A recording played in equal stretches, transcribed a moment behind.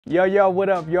Yo, what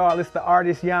up, y'all? It's the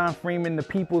artist Jan Freeman, the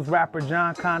people's rapper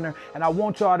John Connor, and I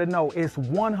want y'all to know it's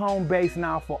one home base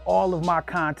now for all of my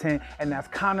content, and that's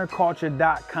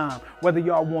connorculture.com. Whether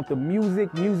y'all want the music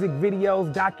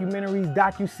videos, documentaries,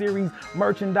 docuseries,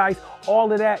 merchandise,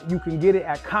 all of that, you can get it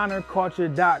at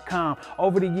connorculture.com.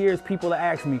 Over the years, people have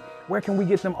asked me, where can we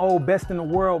get them old best in the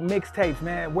world mixtapes,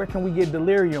 man? Where can we get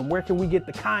Delirium? Where can we get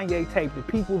the Kanye tape, the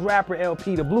People's Rapper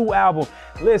LP, the Blue Album?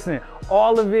 Listen,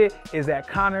 all of it is at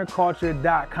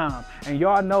connorculture.com. And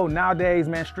y'all know nowadays,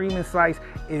 man, streaming sites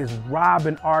is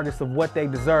robbing artists of what they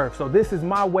deserve. So this is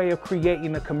my way of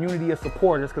creating a community of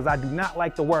supporters, because I do not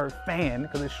like the word fan,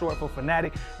 because it's short for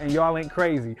fanatic, and y'all ain't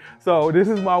crazy. So this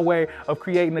is my way of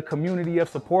creating a community of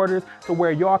supporters to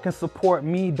where y'all can support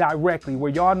me directly,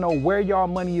 where y'all know where y'all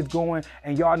money is going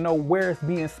and y'all know where it's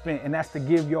being spent, and that's to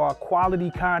give y'all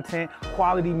quality content,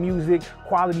 quality music,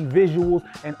 quality visuals,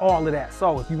 and all of that.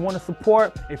 So if you want to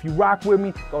support, if you rock with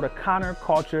me, go to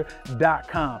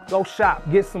connorculture.com. Go shop,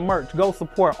 get some merch, go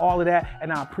support all of that,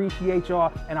 and I appreciate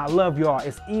y'all and I love y'all.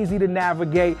 It's easy to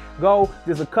navigate. Go,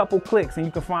 there's a couple clicks and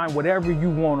you can find whatever you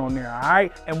want on there, all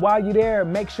right? And while you're there,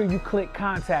 make sure you click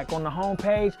contact on the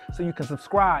homepage so you can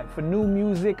subscribe for new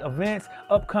music, events,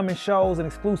 upcoming shows, and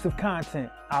exclusive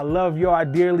content. I love y'all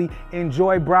dearly.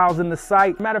 Enjoy browsing the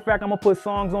site. Matter of fact, I'm gonna put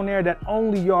songs on there that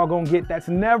only y'all gonna get, that's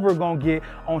never gonna get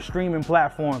on streaming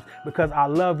platforms, because I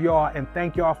love y'all and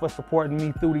thank y'all for supporting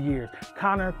me through the years.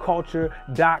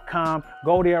 connorculture.com.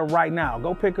 Go there right now.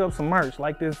 Go pick up some merch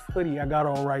like this hoodie I got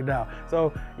on right now.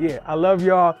 So yeah, I love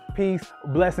y'all. Peace,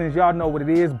 blessings. Y'all know what it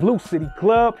is. Blue City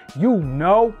Club, you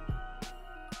know.